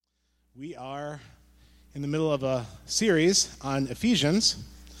We are in the middle of a series on Ephesians,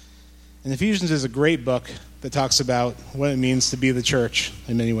 and Ephesians is a great book that talks about what it means to be the church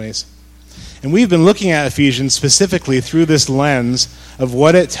in many ways. And we've been looking at Ephesians specifically through this lens of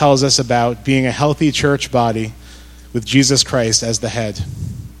what it tells us about being a healthy church body with Jesus Christ as the head.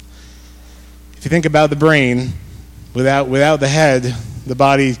 If you think about the brain, without the head, the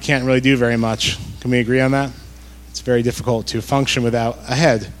body can't really do very much. Can we agree on that? It's very difficult to function without a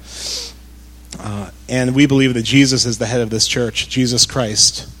head. And we believe that Jesus is the head of this church, Jesus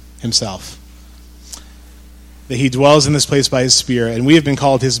Christ himself. That he dwells in this place by his Spirit, and we have been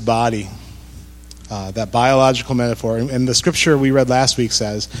called his body. That biological metaphor. And the scripture we read last week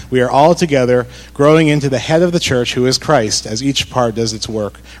says, we are all together growing into the head of the church, who is Christ, as each part does its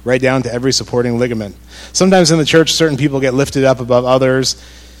work, right down to every supporting ligament. Sometimes in the church, certain people get lifted up above others,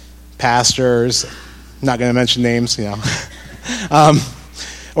 pastors, not going to mention names,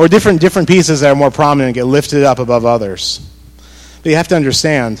 or different pieces that are more prominent get lifted up above others. But you have to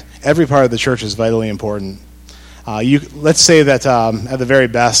understand, every part of the church is vitally important. Let's say that at the very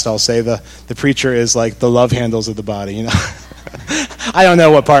best, I'll say the preacher is like the love handles of the body. I don't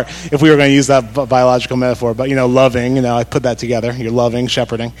know what part, if we were going to use that biological metaphor, but loving, I put that together. You're loving,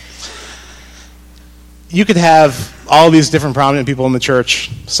 shepherding. You could have all these different prominent people in the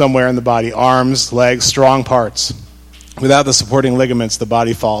church somewhere in the body, arms, legs, strong parts. Without the supporting ligaments, the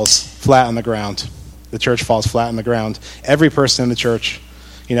body falls flat on the ground. The church falls flat on the ground. Every person in the church,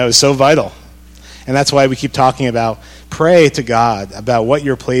 is so vital. And that's why we keep talking about, pray to God about what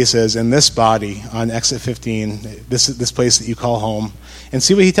your place is in this body on Exit 15, this place that you call home, and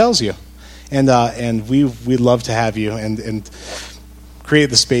see what he tells you. And we'd love to have you and create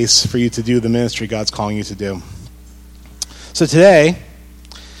the space for you to do the ministry God's calling you to do. So today,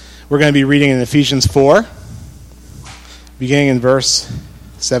 we're going to be reading in Ephesians 4, beginning in verse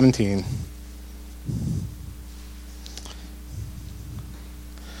 17.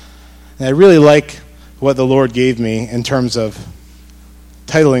 And I really like what the Lord gave me in terms of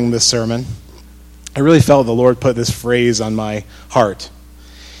titling this sermon. I really felt the Lord put this phrase on my heart.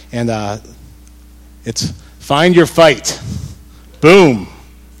 And it's, find your fight. Boom.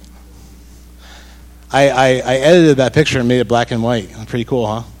 I edited that picture and made it black and white. Pretty cool,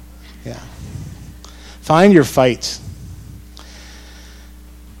 huh? Yeah. Find your fight.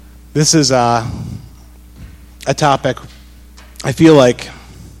 This is a topic I feel like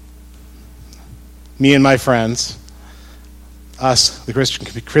me and my friends, us, the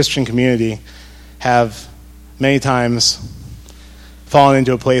Christian community, have many times fallen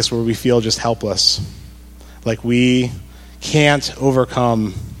into a place where we feel just helpless. Like we can't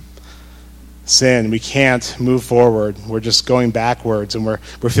overcome sin. We can't move forward. We're just going backwards and we're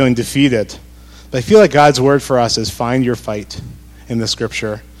feeling defeated. But I feel like God's word for us is find your fight in the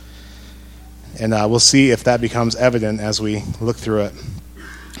scripture. And we'll see if that becomes evident as we look through it.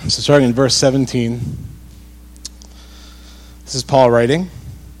 So starting in verse 17, this is Paul writing.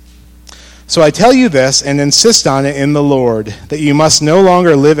 So I tell you this and insist on it in the Lord, that you must no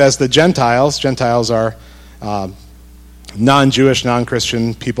longer live as the Gentiles. Gentiles are non-Jewish,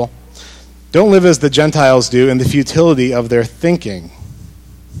 non-Christian people. Don't live as the Gentiles do in the futility of their thinking.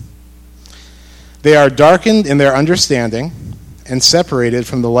 They are darkened in their understanding and separated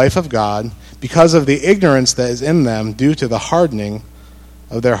from the life of God because of the ignorance that is in them due to the hardening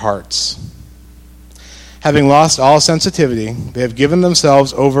of their hearts. Having lost all sensitivity, they have given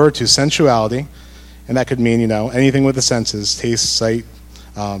themselves over to sensuality, and that could mean, anything with the senses, taste, sight,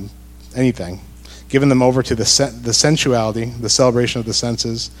 anything. Given them over to the sensuality, the celebration of the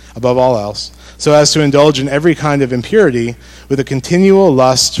senses, above all else, so as to indulge in every kind of impurity with a continual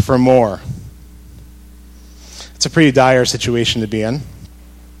lust for more. It's a pretty dire situation to be in.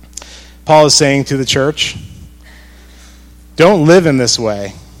 Paul is saying to the church, don't live in this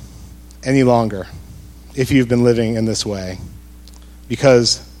way any longer if you've been living in this way,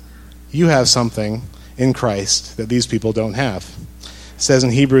 because you have something in Christ that these people don't have. It says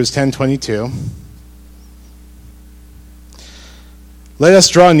in Hebrews 10:22, let us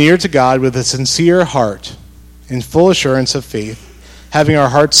draw near to God with a sincere heart, in full assurance of faith, having our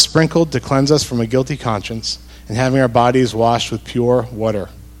hearts sprinkled to cleanse us from a guilty conscience, and having our bodies washed with pure water.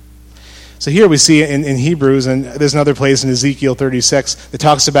 So here we see in Hebrews, and there's another place in Ezekiel 36 that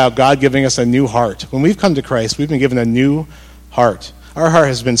talks about God giving us a new heart. When we've come to Christ, we've been given a new heart. Our heart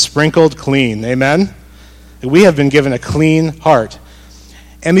has been sprinkled clean. Amen? We have been given a clean heart.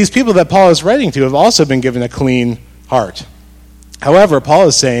 And these people that Paul is writing to have also been given a clean heart. However, Paul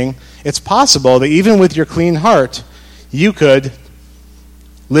is saying it's possible that even with your clean heart, you could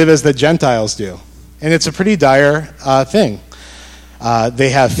live as the Gentiles do. And it's a pretty dire thing. They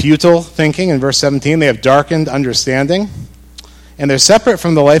have futile thinking. In verse 17, they have darkened understanding. And they're separate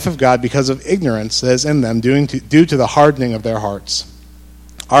from the life of God because of ignorance that is in them due to the hardening of their hearts.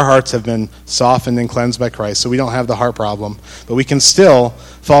 Our hearts have been softened and cleansed by Christ, so we don't have the heart problem. But we can still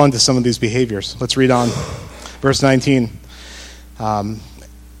fall into some of these behaviors. Let's read on. Verse 19.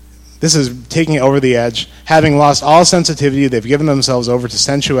 This is taking it over the edge. Having lost all sensitivity, they've given themselves over to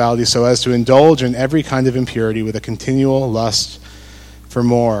sensuality so as to indulge in every kind of impurity with a continual lust for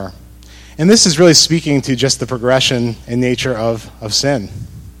more. And this is really speaking to just the progression and nature of sin.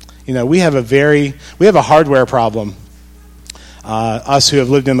 You know, we have a hardware problem, us who have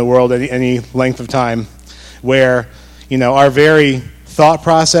lived in the world any length of time, where, you know, our very thought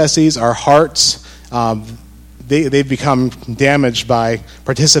processes, our hearts, they've become damaged by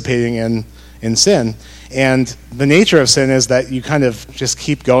participating in sin. And the nature of sin is that you kind of just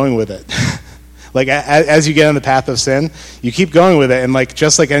keep going with it. Like, as you get on the path of sin, you keep going with it, and like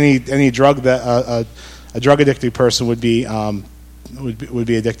just like any drug that a drug addicted person would be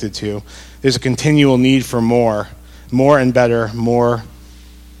addicted to, there's a continual need for more and better, more.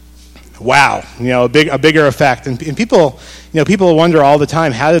 Wow, you know, a bigger effect, and people, you know, people wonder all the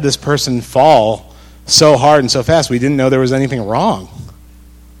time, how did this person fall so hard and so fast? We didn't know there was anything wrong.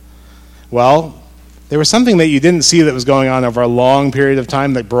 Well, there was something that you didn't see that was going on over a long period of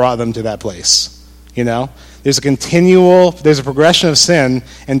time that brought them to that place. You know, there's a progression of sin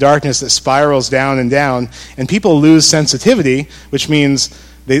and darkness that spirals down, and people lose sensitivity, which means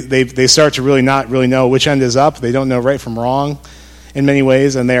they start to really not really know which end is up. They don't know right from wrong in many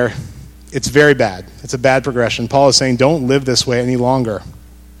ways, and it's very bad. It's a bad progression. Paul is saying, don't live this way any longer,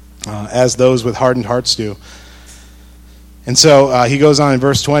 as those with hardened hearts do. And so he goes on in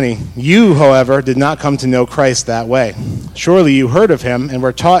verse 20, you, however, did not come to know Christ that way. Surely you heard of him and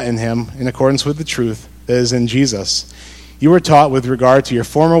were taught in him in accordance with the truth that is in Jesus. You were taught with regard to your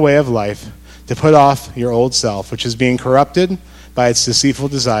former way of life to put off your old self, which is being corrupted by its deceitful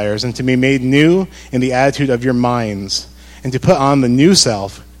desires, and to be made new in the attitude of your minds, and to put on the new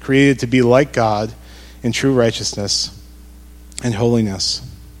self, created to be like God in true righteousness and holiness.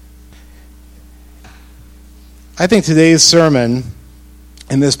 I think today's sermon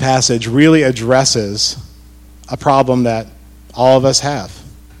in this passage really addresses a problem that all of us have.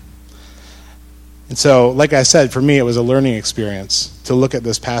 And so, like I said, for me it was a learning experience to look at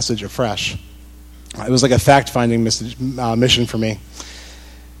this passage afresh. It was like a fact-finding mission for me.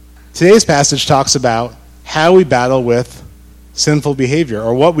 Today's passage talks about how we battle with sinful behavior,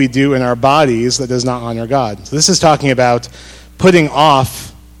 or what we do in our bodies that does not honor God. So this is talking about putting off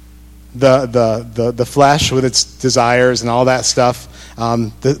the flesh with its desires and all that stuff,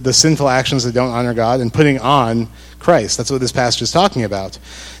 the sinful actions that don't honor God, and putting on Christ. That's what this passage is talking about.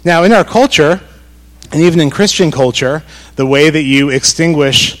 Now, in our culture, and even in Christian culture, the way that you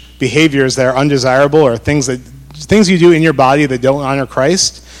extinguish behaviors that are undesirable, or things you do in your body that don't honor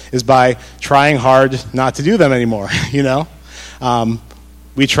Christ, is by trying hard not to do them anymore. You know,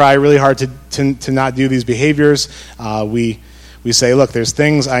 we try really hard to not do these behaviors. We say, look, there's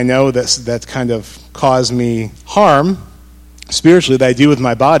things I know that kind of cause me harm spiritually that I do with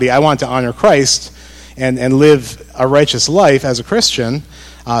my body. I want to honor Christ and live a righteous life as a Christian,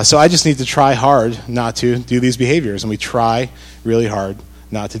 so I just need to try hard not to do these behaviors, and we try really hard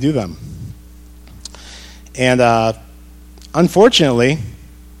not to do them. And unfortunately,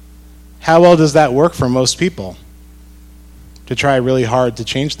 how well does that work for most people? To try really hard to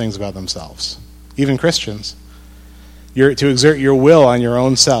change things about themselves, even Christians. To exert your will on your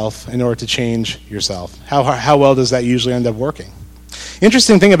own self in order to change yourself. How well does that usually end up working?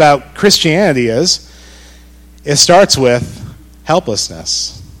 Interesting thing about Christianity is it starts with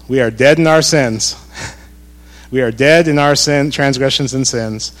helplessness. We are dead in our sins. We are dead in our transgressions and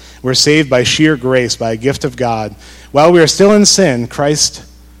sins. We're saved by sheer grace, by a gift of God. While we are still in sin, Christ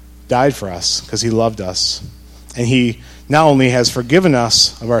died for us because he loved us. And he not only has forgiven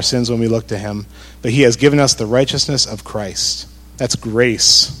us of our sins when we look to him, but he has given us the righteousness of Christ. That's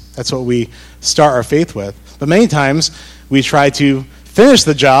grace. That's what we start our faith with. But many times we try to finish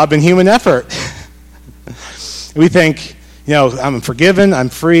the job in human effort. We think, you know, I'm forgiven, I'm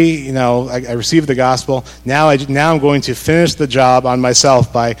free, you know, I received the gospel. Now I'm going to finish the job on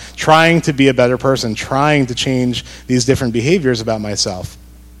myself by trying to be a better person, trying to change these different behaviors about myself.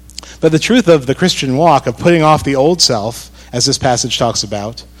 But the truth of the Christian walk, of putting off the old self, as this passage talks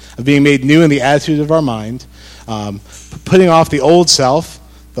about, of being made new in the attitude of our mind, putting off the old self,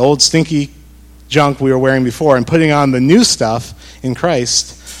 the old stinky junk we were wearing before, and putting on the new stuff in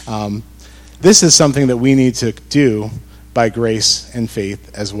Christ, this is something that we need to do by grace and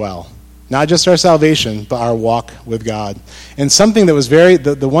faith as well. Not just our salvation, but our walk with God. And something that was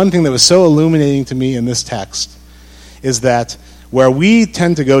the one thing that was so illuminating to me in this text is that where we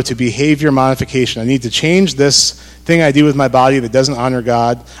tend to go to behavior modification, I need to change this thing I do with my body that doesn't honor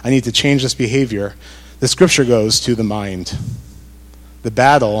God, I need to change this behavior, the scripture goes to the mind. The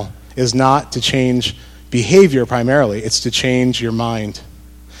battle is not to change behavior primarily, it's to change your mind.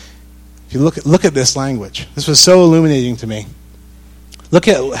 If you look at this language, this was so illuminating to me. Look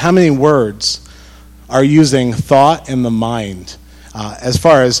at how many words are using thought and the mind. As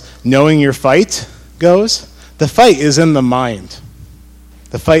far as knowing your fight goes, the fight is in the mind.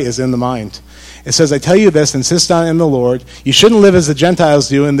 The fight is in the mind. It says, I tell you this, insist on it in the Lord. You shouldn't live as the Gentiles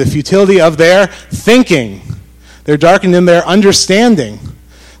do in the futility of their thinking. They're darkened in their understanding,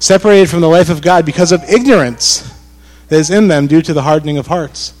 separated from the life of God because of ignorance that is in them due to the hardening of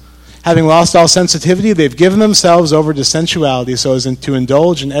hearts. Having lost all sensitivity, they've given themselves over to sensuality so as to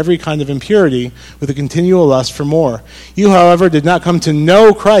indulge in every kind of impurity with a continual lust for more. You, however, did not come to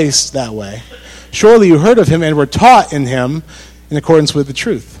know Christ that way. Surely you heard of him and were taught in him in accordance with the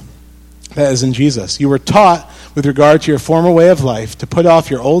truth. That is in Jesus. You were taught with regard to your former way of life to put off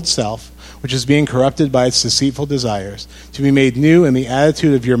your old self, which is being corrupted by its deceitful desires, to be made new in the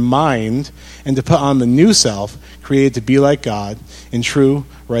attitude of your mind, and to put on the new self, created to be like God in true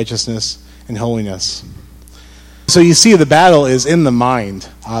righteousness and holiness. So you see, the battle is in the mind.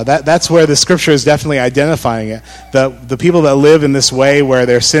 That's where the scripture is definitely identifying it. The people that live in this way where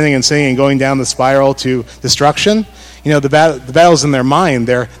they're sinning and going down the spiral to destruction, the battle's in their mind.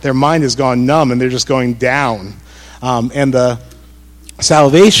 Their mind has gone numb and they're just going down. And the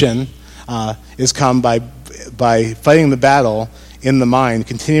salvation is come by fighting the battle in the mind,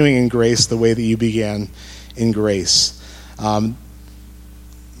 continuing in grace the way that you began in grace.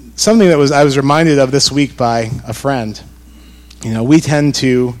 Something that I was reminded of this week by a friend. We tend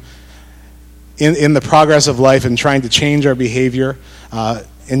to, in the progress of life and trying to change our behavior,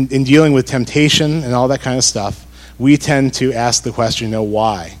 in dealing with temptation and all that kind of stuff, we tend to ask the question,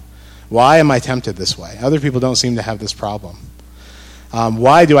 why? Why am I tempted this way? Other people don't seem to have this problem.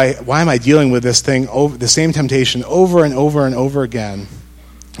 Why am I dealing with this thing, the same temptation over and over and over again?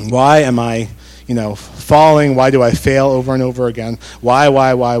 Why am I, falling? Why do I fail over and over again?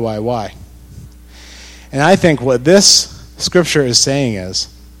 Why? And I think what this scripture is saying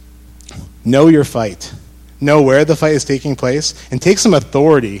is, know your fight. Know where the fight is taking place, and take some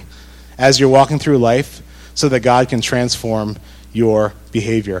authority as you're walking through life so that God can transform your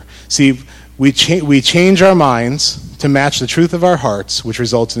behavior. See, we change our minds to match the truth of our hearts, which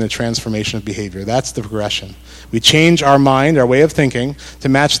results in a transformation of behavior. That's the progression. We change our mind, our way of thinking, to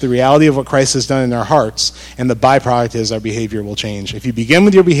match the reality of what Christ has done in our hearts, and the byproduct is our behavior will change. If you begin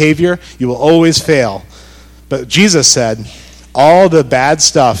with your behavior, you will always fail. But Jesus said, all the bad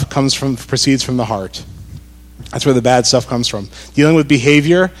stuff proceeds from the heart. That's where the bad stuff comes from. Dealing with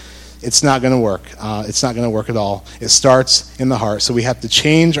behavior, it's not going to work. It's not going to work at all. It starts in the heart. So we have to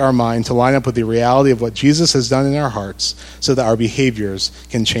change our mind to line up with the reality of what Jesus has done in our hearts so that our behaviors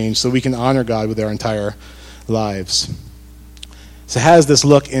can change, so we can honor God with our entire lives. So how does this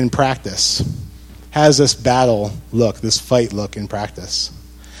look in practice? How does this battle look, this fight look in practice?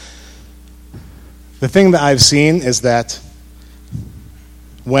 The thing that I've seen is that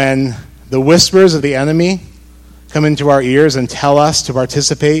when the whispers of the enemy come into our ears and tell us to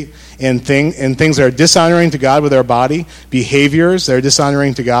participate in things that are dishonoring to God with our body, behaviors that are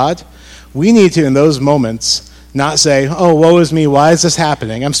dishonoring to God, we need to, in those moments, not say, oh, woe is me, why is this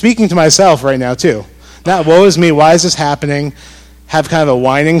happening? I'm speaking to myself right now, too. Not, woe is me, why is this happening? Have kind of a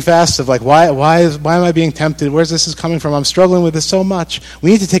whining fest of like, why am I being tempted? Where's this coming from? I'm struggling with this so much.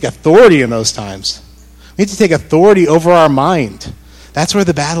 We need to take authority in those times. We need to take authority over our mind. That's where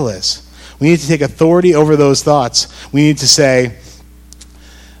the battle is. We need to take authority over those thoughts. We need to say,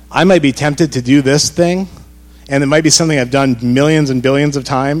 I might be tempted to do this thing, and it might be something I've done millions and billions of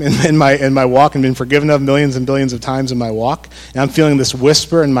times in my walk and been forgiven of millions and billions of times in my walk. And I'm feeling this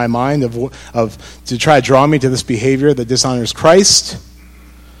whisper in my mind of to try to draw me to this behavior that dishonors Christ.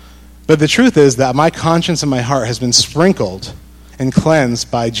 But the truth is that my conscience and my heart has been sprinkled and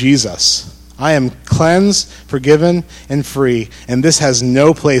cleansed by Jesus. I am cleansed, forgiven, and free, and this has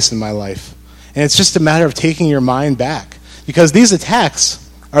no place in my life. And it's just a matter of taking your mind back. Because these attacks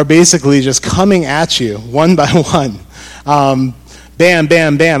are basically just coming at you one by one. Bam,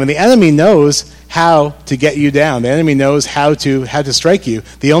 bam, bam. And the enemy knows how to get you down. The enemy knows how to strike you.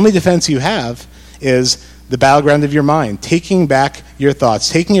 The only defense you have is the battleground of your mind, taking back your thoughts,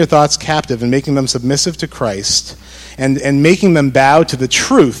 taking your thoughts captive and making them submissive to Christ, and making them bow to the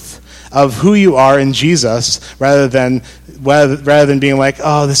truth of who you are in Jesus rather than being like,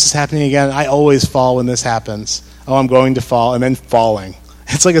 oh, this is happening again. I always fall when this happens. Oh, I'm going to fall, and then falling.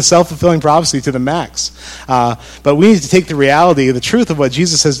 It's like a self-fulfilling prophecy to the max. But we need to take the reality, the truth of what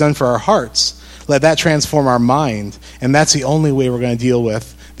Jesus has done for our hearts, let that transform our mind, and that's the only way we're going to deal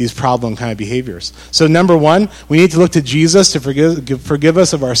with these problem kind of behaviors. So number one, we need to look to Jesus to forgive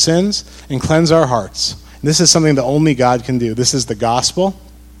us of our sins and cleanse our hearts. And this is something that only God can do. This is the gospel.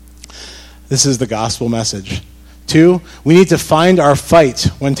 This is the gospel message. 2, we need to find our fight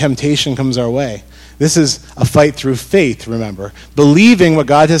when temptation comes our way. This is a fight through faith, remember. Believing what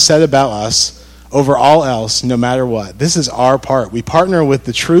God has said about us over all else, no matter what. This is our part. We partner with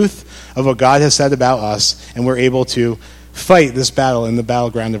the truth of what God has said about us, and we're able to fight this battle in the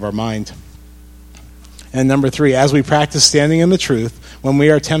battleground of our mind. And number 3, as we practice standing in the truth, when we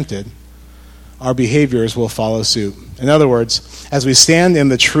are tempted, our behaviors will follow suit. In other words, as we stand in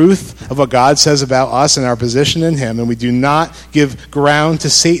the truth of what God says about us and our position in him, and we do not give ground to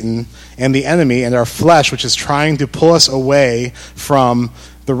Satan and the enemy and our flesh, which is trying to pull us away from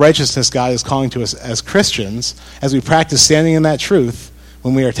the righteousness God is calling to us as Christians, as we practice standing in that truth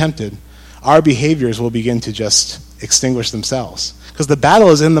when we are tempted, our behaviors will begin to just extinguish themselves. Because the battle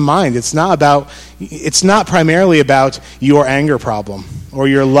is in the mind. It's not primarily about your anger problem or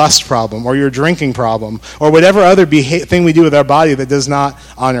your lust problem or your drinking problem or whatever other thing we do with our body that does not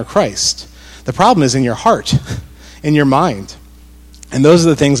honor Christ. The problem is in your heart, in your mind. And those are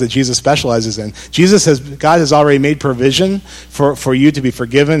the things that Jesus specializes in. God has already made provision for you to be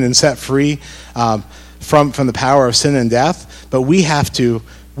forgiven and set free from the power of sin and death. But we have to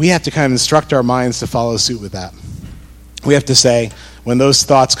kind of instruct our minds to follow suit with that. We have to say, when those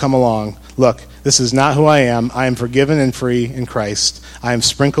thoughts come along, look, this is not who I am. I am forgiven and free in Christ. I am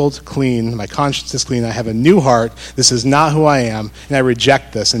sprinkled clean. My conscience is clean. I have a new heart. This is not who I am, and I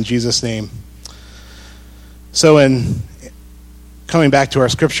reject this in Jesus' name. So in coming back to our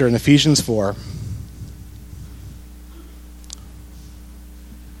scripture in Ephesians 4,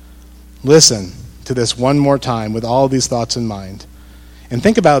 listen to this one more time with all these thoughts in mind. And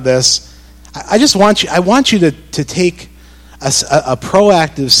think about this. I want you to take a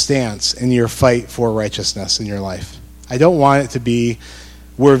proactive stance in your fight for righteousness in your life. I don't want it to be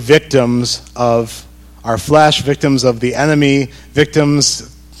we're victims of our flesh, victims of the enemy,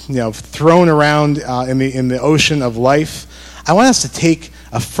 victims, thrown around in the ocean of life. I want us to take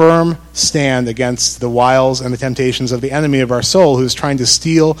a firm stand against the wiles and the temptations of the enemy of our soul who's trying to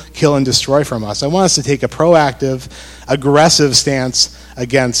steal, kill, and destroy from us. I want us to take a proactive, aggressive stance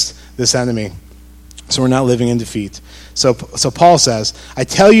against this enemy so we're not living in defeat. So Paul says, I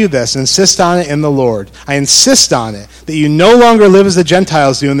tell you this, insist on it in the Lord. I insist on it, that you no longer live as the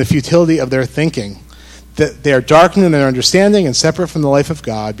Gentiles do in the futility of their thinking. That they are darkened in their understanding and separate from the life of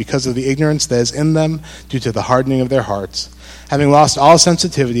God because of the ignorance that is in them due to the hardening of their hearts. Having lost all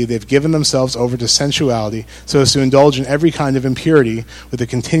sensitivity, they've given themselves over to sensuality so as to indulge in every kind of impurity with a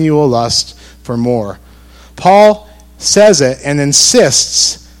continual lust for more. Paul says it and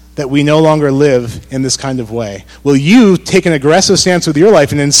insists that we no longer live in this kind of way. Will you take an aggressive stance with your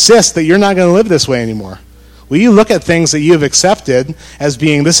life and insist that you're not going to live this way anymore? Will you look at things that you have accepted as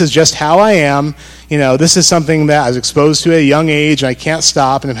being, this is just how I am, this is something that I was exposed to at a young age and I can't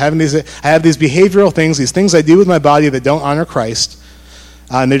stop, and I have these behavioral things, these things I do with my body that don't honor Christ,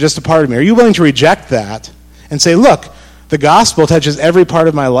 and they're just a part of me. Are you willing to reject that and say, look, the gospel touches every part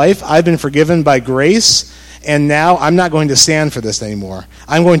of my life. I've been forgiven by grace, and now I'm not going to stand for this anymore.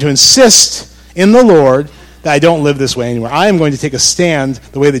 I'm going to insist in the Lord that I don't live this way anymore. I am going to take a stand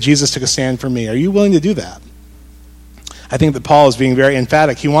the way that Jesus took a stand for me. Are you willing to do that? I think that Paul is being very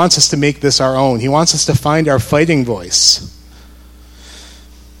emphatic. He wants us to make this our own. He wants us to find our fighting voice.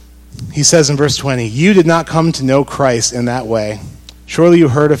 He says in verse 20, you did not come to know Christ in that way. Surely you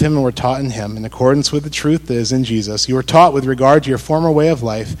heard of him and were taught in him, in accordance with the truth that is in Jesus. You were taught with regard to your former way of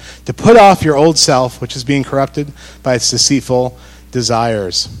life, to put off your old self, which is being corrupted by its deceitful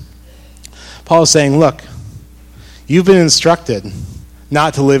desires. Paul is saying, look, you've been instructed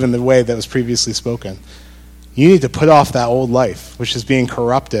not to live in the way that was previously spoken. You need to put off that old life, which is being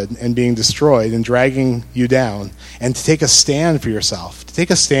corrupted and being destroyed and dragging you down, and to take a stand for yourself, to take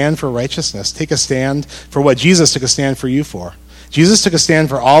a stand for righteousness, take a stand for what Jesus took a stand for you for. Jesus took a stand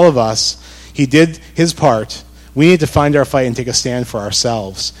for all of us. He did his part. We need to find our fight and take a stand for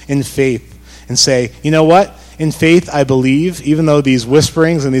ourselves in faith and say, you know what? In faith, I believe, even though these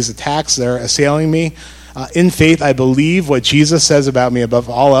whisperings and these attacks that are assailing me, in faith, I believe what Jesus says about me above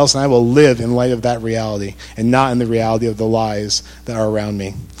all else, and I will live in light of that reality and not in the reality of the lies that are around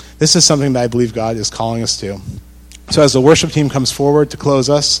me. This is something that I believe God is calling us to. So as the worship team comes forward to close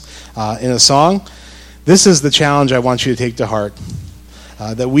us in a song, this is the challenge I want you to take to heart.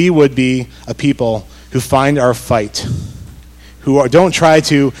 That we would be a people who find our fight, who don't try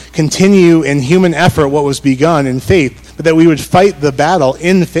to continue in human effort what was begun in faith, but that we would fight the battle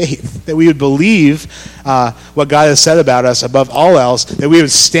in faith, that we would believe what God has said about us above all else, that we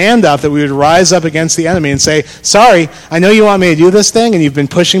would stand up, that we would rise up against the enemy and say, sorry, I know you want me to do this thing, and you've been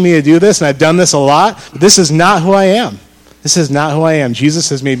pushing me to do this, and I've done this a lot, but this is not who I am. This is not who I am. Jesus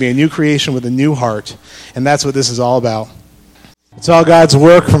has made me a new creation with a new heart, and that's what this is all about. It's all God's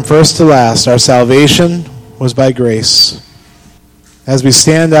work from first to last. Our salvation was by grace. As we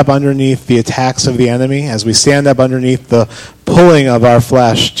stand up underneath the attacks of the enemy, as we stand up underneath the pulling of our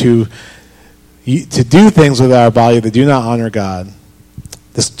flesh to do things with our body that do not honor God,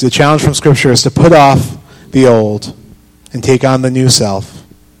 the challenge from Scripture is to put off the old and take on the new self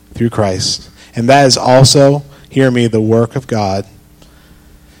through Christ. And that is also, hear me, the work of God.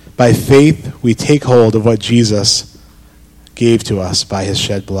 By faith, we take hold of what Jesus gave to us by his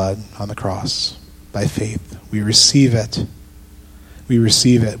shed blood on the cross. By faith, we receive it. We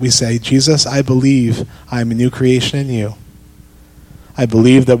receive it. We say, Jesus, I believe I am a new creation in you. I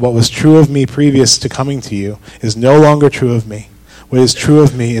believe that what was true of me previous to coming to you is no longer true of me. What is true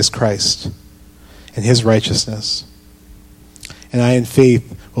of me is Christ and his righteousness. And I, in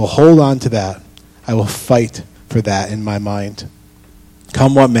faith, will hold on to that. I will fight for that in my mind.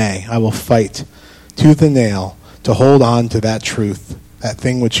 Come what may, I will fight tooth and nail to hold on to that truth, that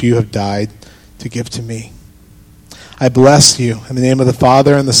thing which you have died to give to me. I bless you in the name of the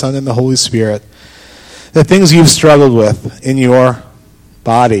Father and the Son and the Holy Spirit. The things you've struggled with in your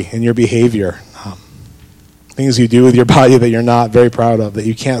body, in your behavior, things you do with your body that you're not very proud of, that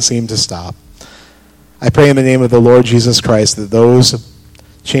you can't seem to stop. I pray in the name of the Lord Jesus Christ that those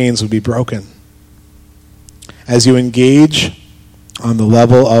chains would be broken. As you engage on the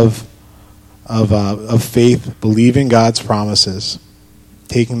level of faith, believing God's promises,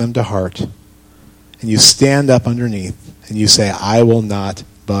 taking them to heart, and you stand up underneath and you say, I will not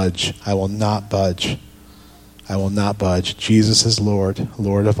budge. I will not budge. I will not budge. Jesus is Lord,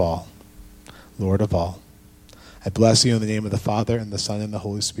 Lord of all. Lord of all. I bless you in the name of the Father and the Son and the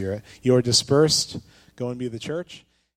Holy Spirit. You are dispersed. Go and be the church.